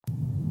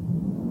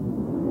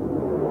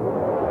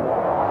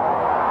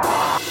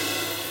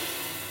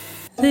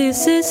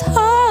This is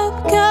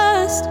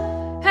Harpcast.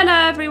 Hello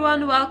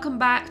everyone, welcome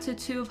back to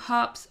Two of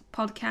Harp's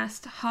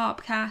podcast,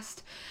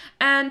 Harpcast.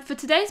 And for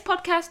today's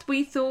podcast,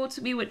 we thought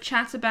we would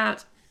chat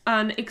about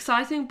an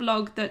exciting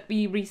blog that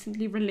we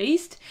recently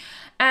released.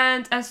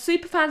 And as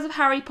super fans of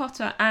Harry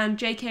Potter and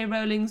J.K.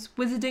 Rowling's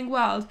Wizarding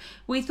World,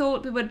 we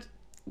thought we would,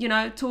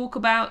 talk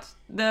about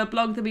the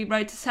blog that we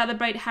wrote to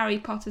celebrate Harry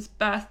Potter's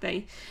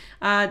birthday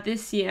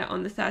this year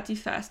on the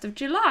 31st of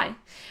July.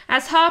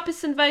 As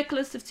harpists and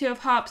vocalists of Two of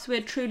Harps, we're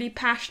truly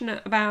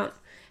passionate about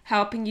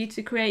helping you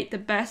to create the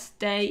best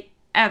day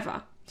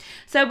ever.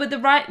 So with the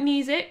right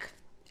music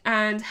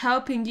and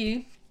helping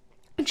you,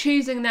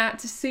 choosing that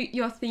to suit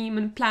your theme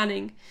and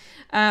planning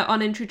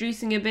on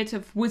introducing a bit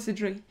of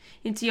wizardry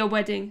into your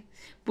wedding,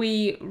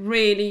 we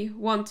really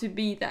want to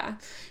be there.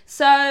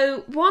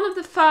 So one of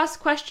the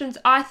first questions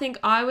I think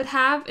I would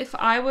have if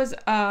I was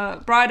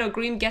a bride or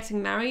groom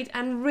getting married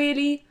and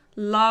really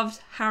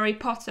loved Harry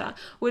Potter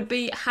would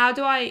be, how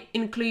do I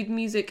include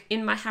music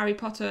in my Harry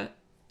Potter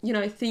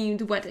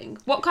themed wedding?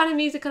 What kind of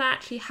music can I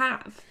actually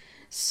have?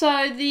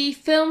 So the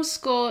film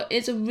score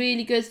is a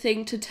really good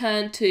thing to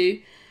turn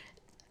to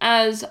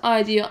as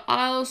either your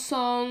aisle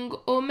song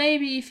or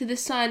maybe for the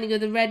signing of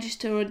the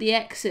register or the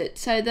exit.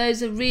 So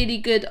those are really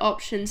good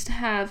options to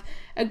have.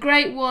 A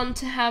great one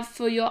to have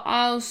for your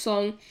aisle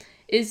song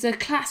is the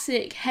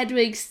classic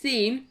Hedwig's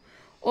Theme,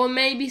 or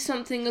maybe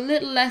something a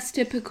little less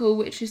typical,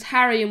 which is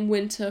Harry and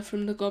Winter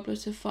from The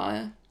Goblet of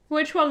Fire.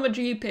 Which one would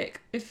you pick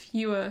if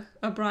you were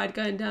a bride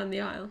going down the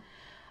aisle?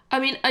 I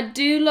mean, I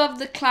do love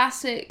the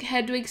classic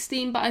Hedwig's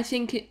Theme, but I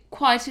think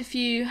quite a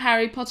few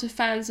Harry Potter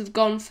fans have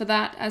gone for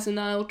that as an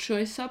aisle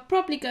choice. So I'll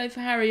probably go for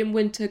Harry and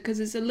Winter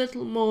because it's a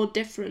little more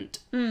different.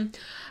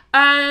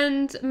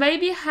 And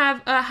maybe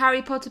have a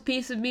Harry Potter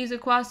piece of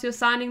music whilst you're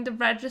signing the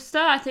register.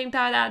 I think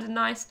that would add a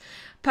nice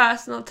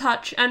personal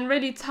touch and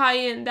really tie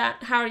in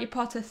that Harry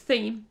Potter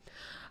theme.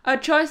 A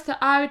choice that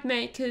I would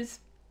make is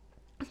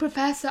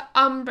Professor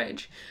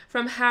Umbridge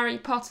from Harry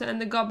Potter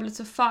and the Goblet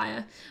of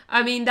Fire.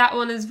 I mean, that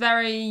one is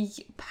very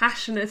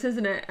passionate,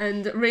 isn't it?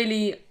 And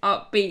really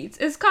upbeat.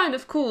 It's kind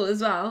of cool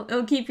as well.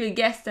 It'll keep your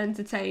guests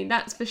entertained,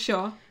 that's for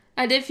sure.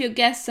 And if your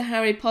guests are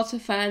Harry Potter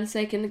fans,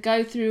 they can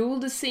go through all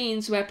the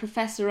scenes where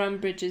Professor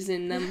Umbridge is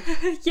in them.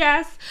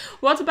 Yes.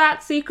 What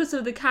about Secrets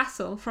of the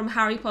Castle from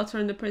Harry Potter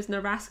and the Prisoner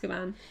of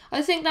Azkaban?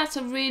 I think that's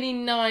a really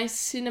nice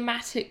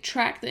cinematic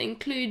track that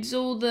includes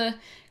all the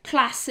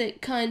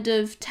classic kind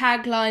of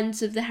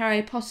taglines of the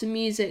Harry Potter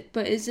music,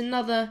 but is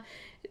another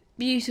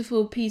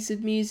beautiful piece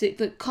of music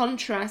that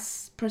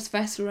contrasts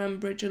Professor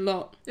Umbridge a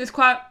lot. It's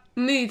quite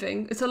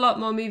moving. It's a lot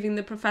more moving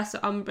than Professor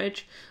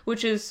Umbridge,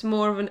 which is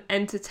more of an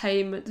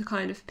entertainment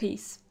kind of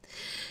piece.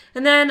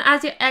 And then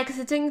as you're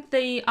exiting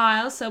the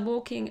aisle, so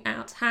walking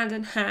out hand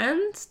in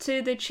hand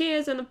to the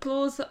cheers and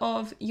applause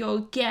of your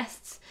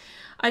guests,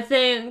 I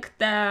think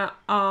there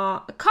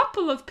are a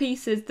couple of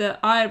pieces that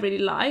I really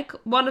like.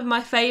 One of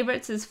my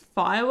favourites is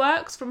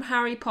Fireworks from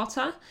Harry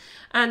Potter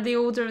and The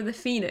Order of the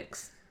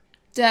Phoenix.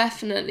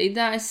 Definitely,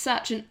 that is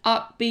such an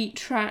upbeat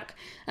track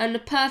and a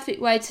perfect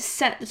way to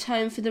set the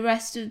tone for the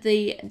rest of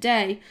the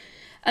day.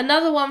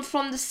 Another one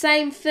from the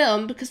same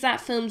film, because that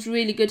film's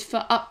really good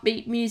for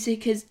upbeat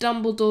music, is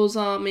Dumbledore's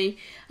Army.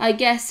 I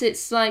guess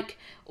it's like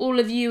all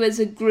of you as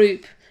a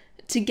group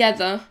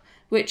together,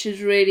 which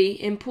is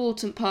really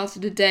important part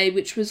of the day,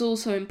 which was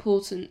also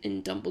important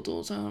in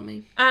Dumbledore's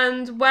Army.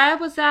 And where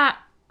was that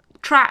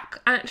track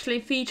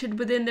actually featured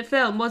within the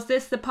film? Was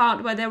this the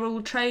part where they were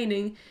all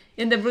training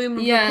in the room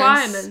of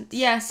requirements?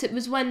 Yes, it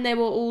was when they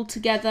were all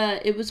together.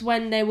 It was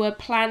when they were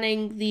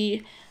planning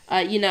the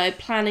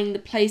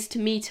place to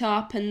meet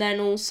up, and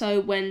then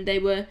also when they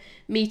were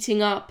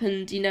meeting up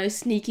and,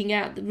 sneaking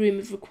out the room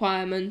of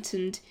requirement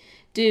and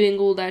doing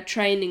all their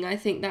training. I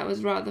think that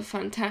was rather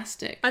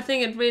fantastic. I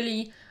think it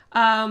really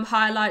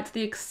highlights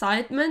the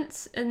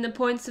excitement in the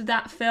points of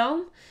that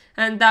film,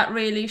 and that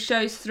really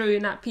shows through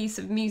in that piece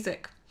of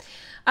music.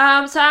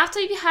 So after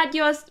you had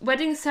your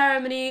wedding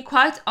ceremony,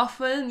 quite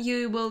often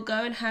you will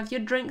go and have your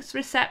drinks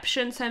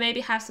reception, so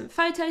maybe have some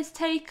photos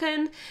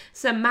taken,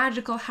 some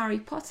magical Harry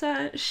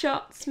Potter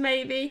shots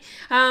maybe,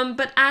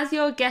 but as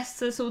your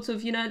guests are sort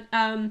of,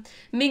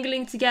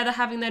 mingling together,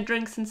 having their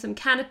drinks and some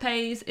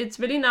canapes, it's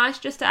really nice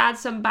just to add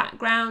some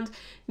background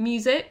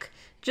music,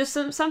 just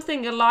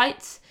something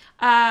light.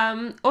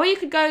 Or you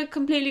could go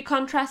completely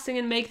contrasting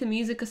and make the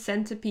music a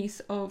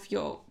centerpiece of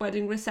your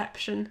wedding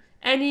reception.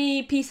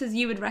 Any pieces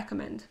you would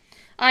recommend?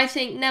 I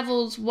think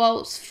Neville's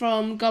Waltz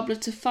from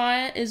Goblet of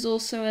Fire is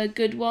also a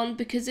good one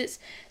because it's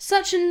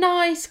such a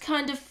nice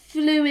kind of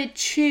fluid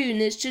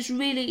tune. It's just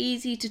really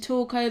easy to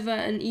talk over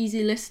and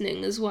easy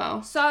listening as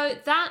well. So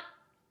that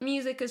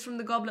music is from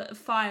the Goblet of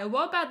Fire.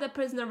 What about the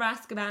Prisoner of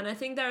Azkaban? I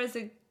think there is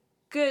a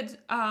good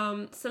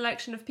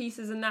selection of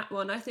pieces in that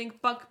one. I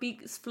think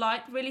Buckbeak's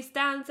Flight really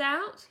stands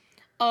out.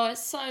 Oh,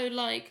 it's so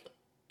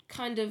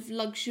kind of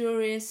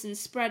luxurious and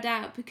spread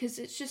out because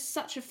it's just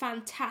such a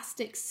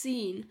fantastic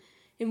scene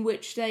in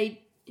which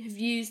they have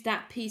used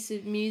that piece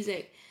of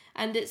music,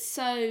 and it's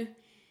so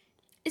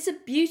It's a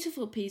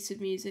beautiful piece of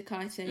music,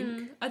 I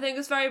think. I think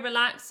it's very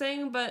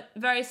relaxing, but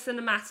very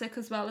cinematic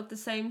as well at the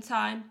same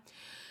time.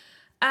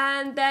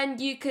 And then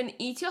you can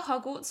eat your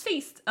Hogwarts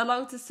feast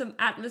along to some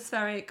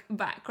atmospheric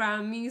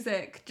background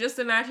music. Just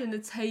imagine the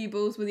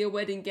tables with your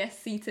wedding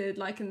guests seated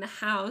like in the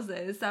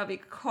houses. That'd be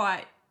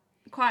quite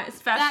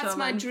special. That's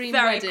my and dream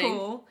very wedding.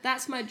 Cool.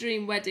 That's my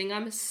dream wedding.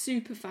 I'm a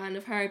super fan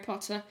of Harry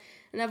Potter,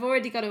 and I've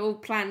already got it all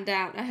planned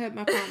out. I hope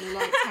my partner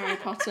likes Harry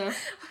Potter.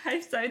 I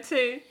hope so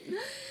too.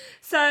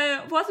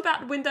 So, what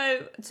about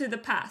Window to the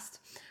Past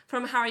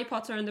from Harry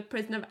Potter and the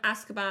Prisoner of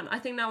Azkaban? I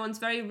think that one's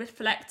very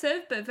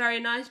reflective, but very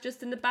nice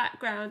just in the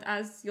background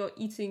as you're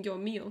eating your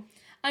meal.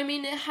 I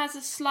mean, it has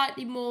a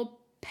slightly more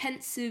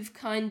pensive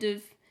kind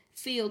of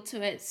feel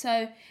to it,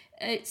 so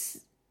it's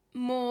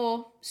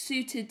more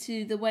suited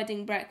to the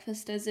wedding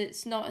breakfast, as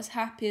it's not as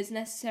happy as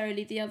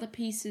necessarily the other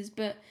pieces,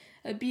 but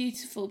a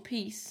beautiful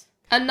piece.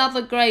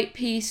 Another great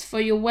piece for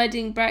your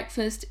wedding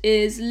breakfast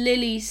is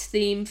Lily's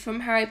theme from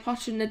Harry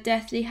Potter and the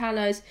Deathly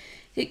Hallows.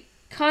 It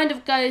kind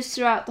of goes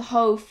throughout the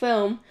whole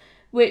film,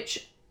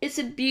 which is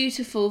a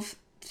beautiful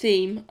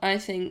theme, I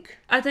think.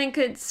 I think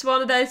it's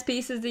one of those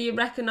pieces that you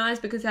recognise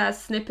because it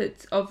has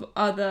snippets of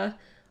other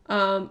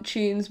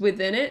tunes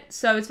within it,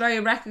 so it's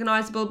very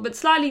recognisable, but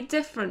slightly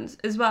different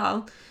as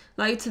well,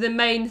 like to the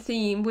main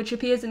theme, which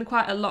appears in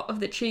quite a lot of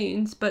the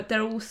tunes, but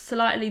they're all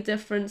slightly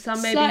different.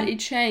 Some maybe slightly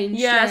changed.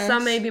 Yeah, yes.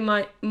 Some maybe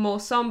more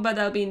somber.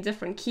 They'll be in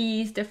different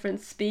keys,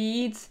 different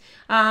speeds.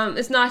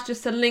 It's nice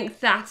just to link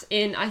that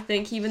in, I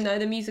think, even though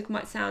the music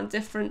might sound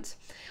different.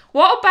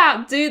 What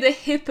about Do the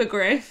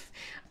Hippogriff?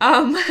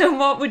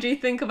 What would you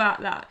think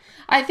about that?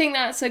 I think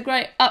that's a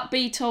great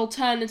upbeat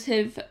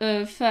alternative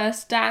of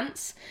First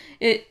Dance.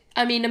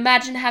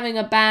 Imagine having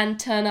a band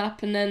turn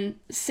up and then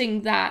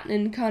sing that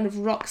in kind of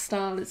rock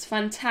style. It's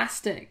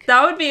fantastic.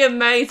 That would be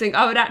amazing.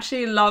 I would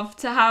actually love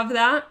to have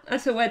that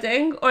at a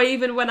wedding, or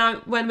even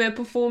when we're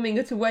performing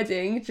at a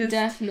wedding, just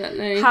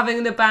definitely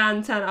having the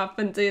band turn up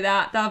and do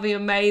that. That'd be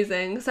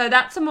amazing. So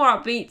that's a more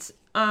upbeat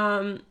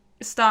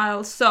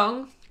style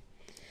song,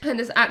 and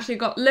it's actually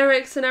got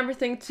lyrics and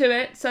everything to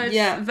it. So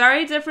it's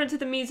very different to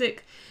the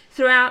music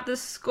throughout the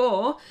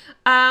score.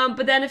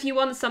 But then if you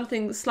want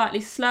something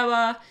slightly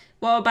slower,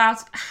 what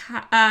about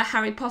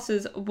Harry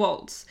Potter's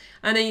Waltz?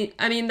 And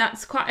I mean,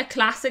 that's quite a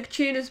classic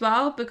tune as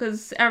well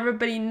because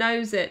everybody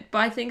knows it, but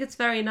I think it's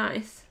very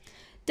nice.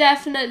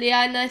 Definitely,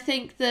 and I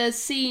think the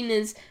scene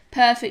is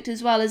perfect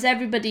as well, as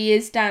everybody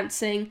is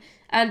dancing,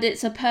 and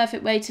it's a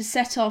perfect way to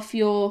set off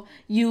your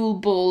Yule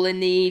Ball in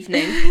the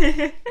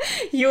evening.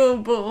 Yule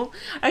Ball.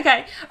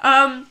 Okay,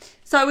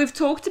 so we've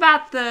talked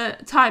about the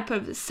type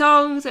of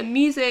songs and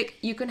music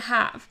you can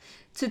have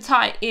to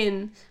tie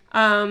in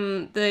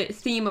the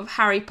theme of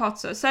Harry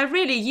Potter. So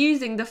really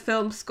using the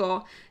film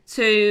score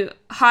to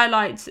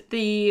highlight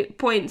the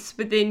points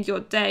within your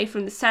day,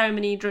 from the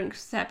ceremony, drink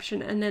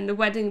reception, and then the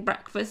wedding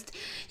breakfast.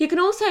 You can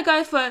also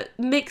go for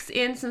mix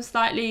in some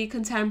slightly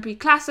contemporary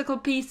classical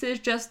pieces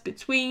just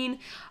between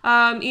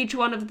each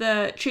one of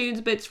the tunes,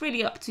 but it's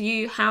really up to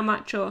you how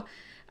much or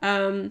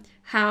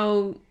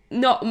how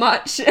not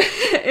much,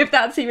 if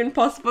that's even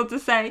possible to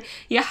say,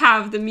 you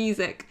have the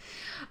music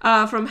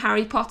from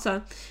Harry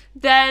Potter.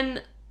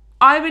 Then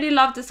I really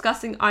love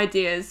discussing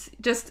ideas,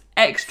 just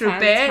extra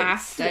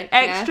bits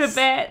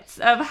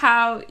of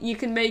how you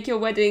can make your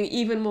wedding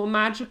even more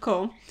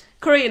magical.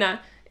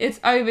 Karina,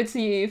 it's over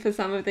to you for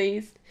some of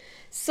these.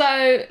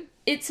 So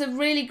it's a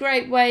really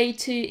great way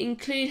to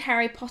include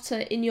Harry Potter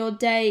in your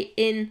day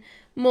in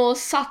more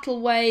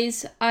subtle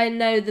ways. I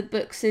know the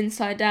books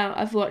inside out.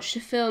 I've watched the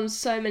films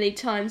so many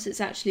times it's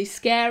actually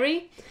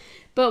scary.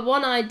 But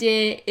one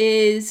idea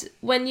is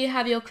when you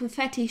have your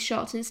confetti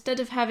shot, instead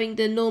of having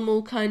the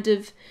normal kind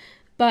of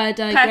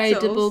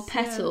biodegradable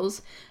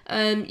petals,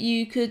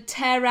 you could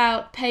tear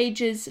out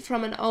pages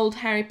from an old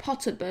Harry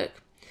Potter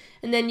book,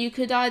 and then you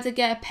could either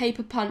get a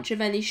paper punch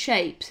of any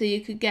shape, so you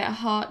could get a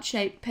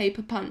heart-shaped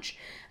paper punch,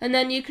 and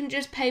then you can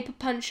just paper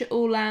punch it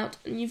all out,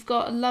 and you've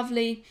got a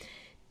lovely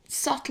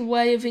subtle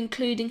way of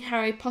including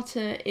Harry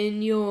Potter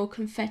in your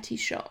confetti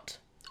shot.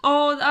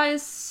 Oh, that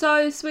is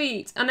so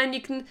sweet. And then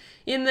you can,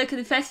 in the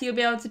confetti, you'll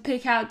be able to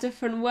pick out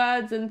different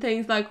words and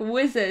things like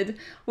wizard,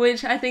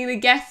 which I think the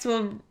guests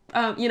will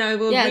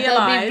realise.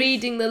 They'll be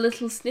reading the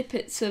little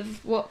snippets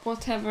of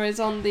whatever is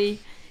on the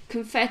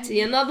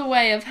confetti. Another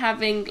way of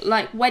having,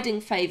 like, wedding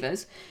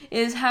favours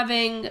is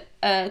having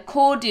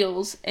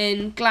cordials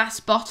in glass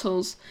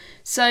bottles.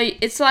 So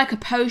it's like a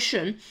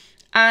potion,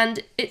 and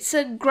it's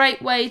a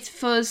great way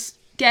for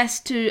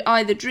guests to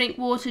either drink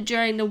water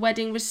during the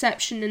wedding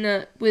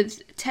reception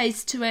with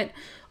taste to it,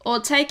 or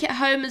take it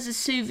home as a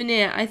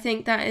souvenir. I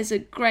think that is a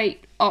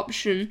great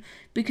option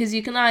because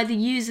you can either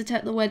use it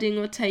at the wedding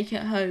or take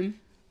it home.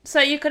 So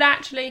you could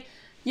actually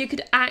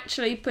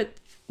put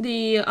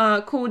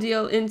the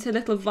cordial into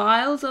little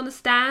vials on a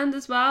stand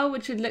as well,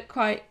 which would look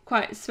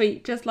quite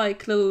sweet, just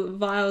like little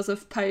vials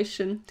of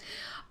potion.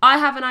 I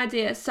have an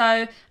idea.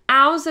 So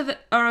owls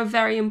are a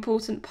very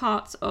important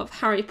part of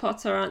Harry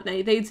Potter, aren't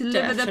they? They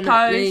deliver the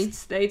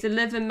posts, they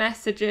deliver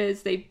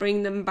messages, they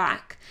bring them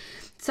back.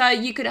 So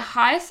you could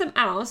hire some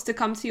owls to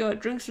come to your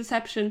drinks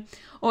reception,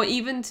 or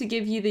even to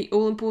give you the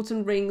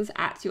all-important rings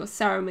at your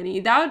ceremony.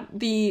 That would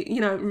be,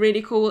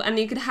 really cool, and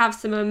you could have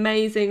some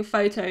amazing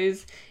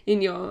photos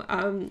in your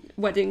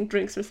wedding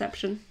drinks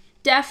reception.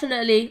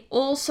 Definitely.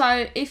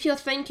 Also, if you're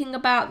thinking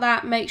about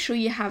that, make sure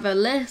you have a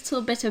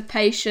little bit of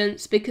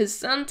patience, because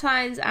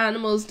sometimes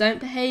animals don't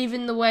behave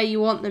in the way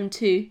you want them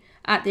to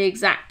at the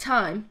exact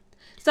time.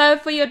 So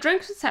for your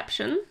drinks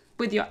reception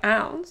with your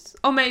owls,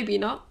 or maybe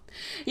not,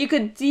 you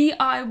could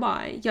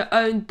DIY your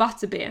own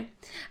butterbeer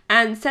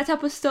and set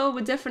up a stall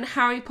with different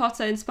Harry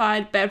Potter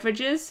inspired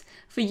beverages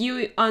for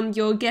you and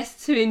your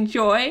guests to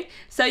enjoy.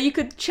 So you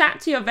could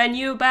chat to your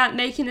venue about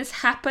making this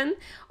happen,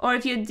 or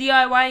if you're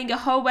DIYing a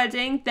whole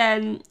wedding,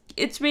 then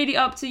it's really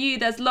up to you.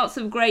 There's lots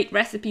of great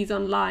recipes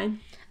online.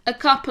 A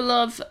couple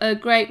of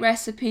great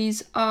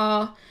recipes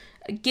are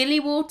gilly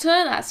water,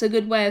 that's a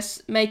good way of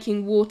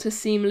making water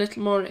seem a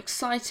little more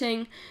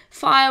exciting.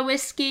 Fire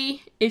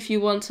whiskey, if you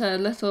want a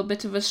little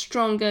bit of a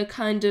stronger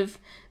kind of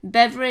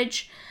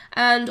beverage.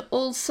 And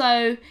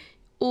also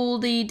all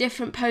the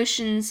different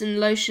potions and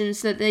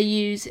lotions that they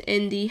use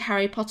in the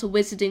Harry Potter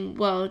wizarding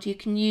world. You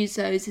can use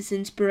those as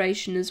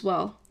inspiration as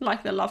well.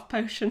 Like the love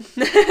potion.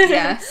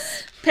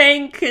 Yes.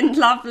 Pink and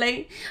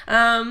lovely.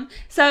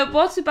 So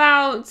what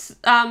about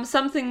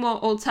something more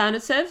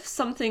alternative,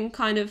 something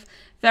kind of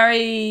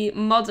very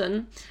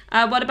modern?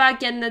 What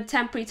about getting a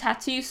temporary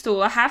tattoo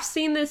store? I have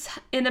seen this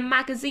in a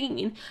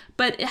magazine,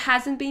 but it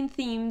hasn't been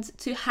themed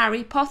to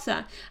Harry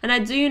Potter. And I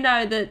do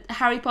know that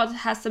Harry Potter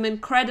has some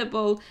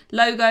incredible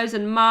logos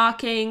and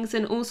markings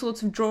and all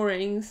sorts of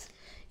drawings.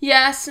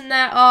 Yes, and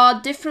there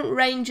are different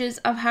ranges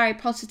of Harry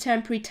Potter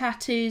temporary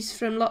tattoos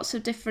from lots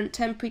of different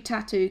temporary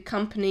tattoo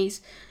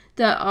companies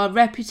that are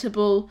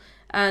reputable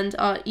and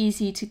are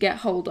easy to get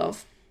hold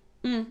of.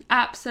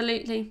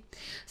 Absolutely.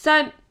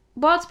 So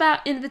what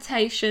about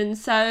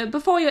invitations? So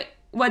before your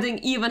wedding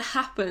even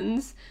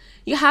happens,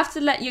 you have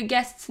to let your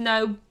guests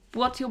know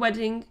what your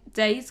wedding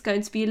day is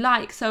going to be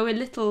like. So a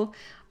little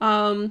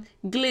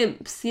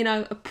glimpse,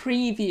 a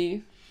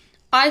preview.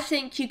 I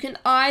think you can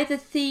either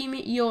theme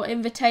your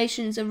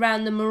invitations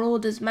around the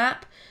Marauders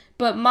map,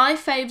 but my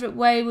favourite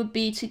way would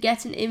be to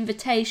get an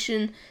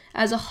invitation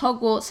as a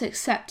Hogwarts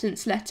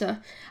acceptance letter.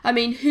 I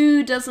mean,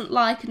 who doesn't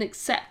like an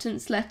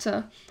acceptance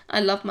letter? I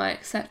love my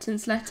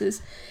acceptance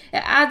letters.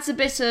 It adds a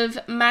bit of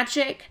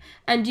magic,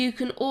 and you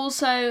can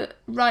also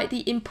write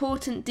the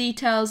important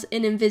details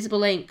in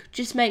invisible ink.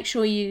 Just make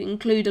sure you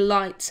include a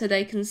light so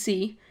they can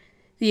see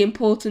the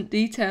important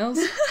details.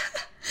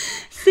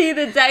 See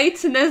the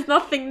date and there's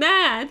nothing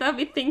there. They'll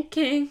be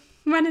thinking,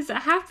 when is it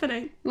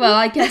happening? Well,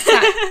 I guess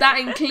that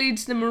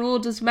includes the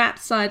Marauders map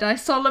side. I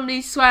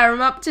solemnly swear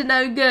I'm up to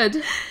no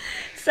good.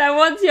 So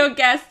once your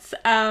guests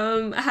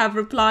have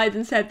replied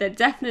and said they're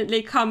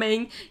definitely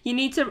coming, you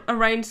need to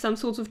arrange some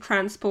sort of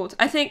transport.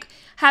 I think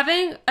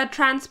having a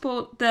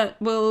transport that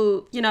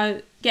will,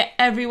 get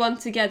everyone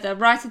together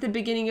right at the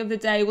beginning of the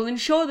day will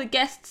ensure the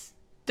guests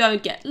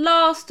don't get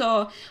lost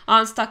or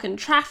aren't stuck in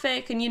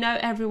traffic, and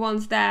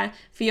everyone's there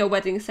for your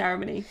wedding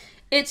ceremony.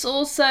 It's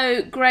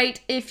also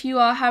great if you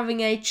are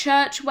having a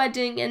church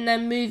wedding and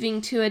then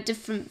moving to a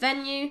different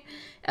venue.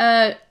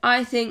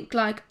 I think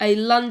like a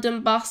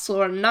London bus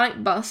or a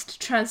night bus to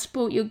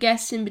transport your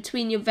guests in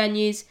between your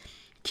venues,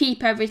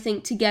 keep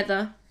everything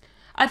together.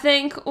 I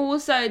think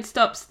also it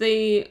stops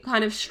the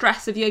kind of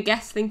stress of your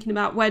guests thinking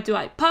about where do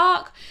I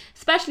park,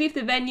 especially if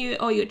the venue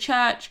or your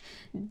church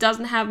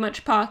doesn't have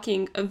much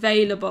parking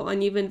available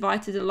and you've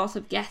invited a lot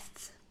of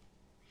guests.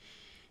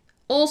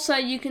 Also,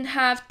 you can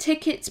have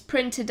tickets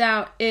printed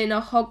out in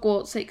a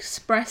Hogwarts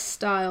Express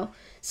style,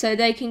 so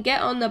they can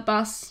get on the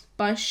bus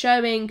by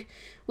showing,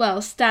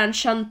 Stan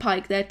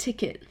Shunpike their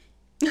ticket.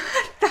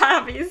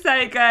 That'd be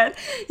so good.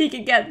 You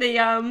could get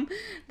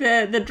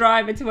the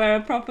driver to wear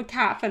a proper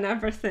cap and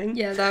everything.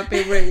 Yeah, that'd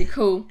be really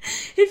cool.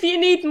 If you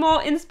need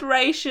more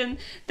inspiration,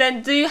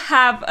 then do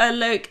have a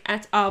look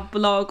at our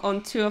blog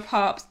on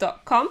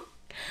twoofharps.com.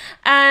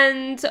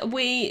 And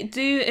we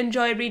do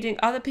enjoy reading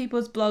other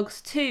people's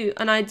blogs too,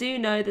 and I do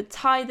know that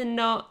Tie the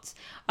Knot,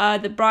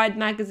 the Bride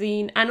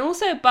magazine, and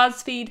also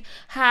BuzzFeed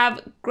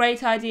have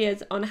great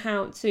ideas on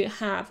how to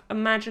have a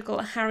magical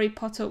Harry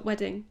Potter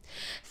wedding.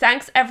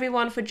 Thanks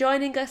everyone for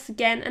joining us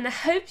again, and I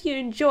hope you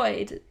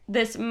enjoyed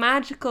this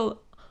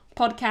magical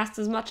podcast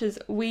as much as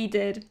we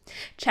did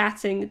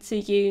chatting to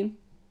you.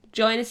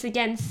 Join us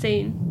again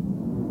soon.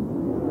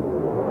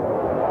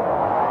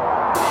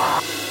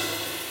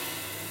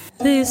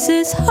 This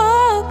is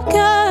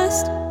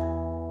Hopcast.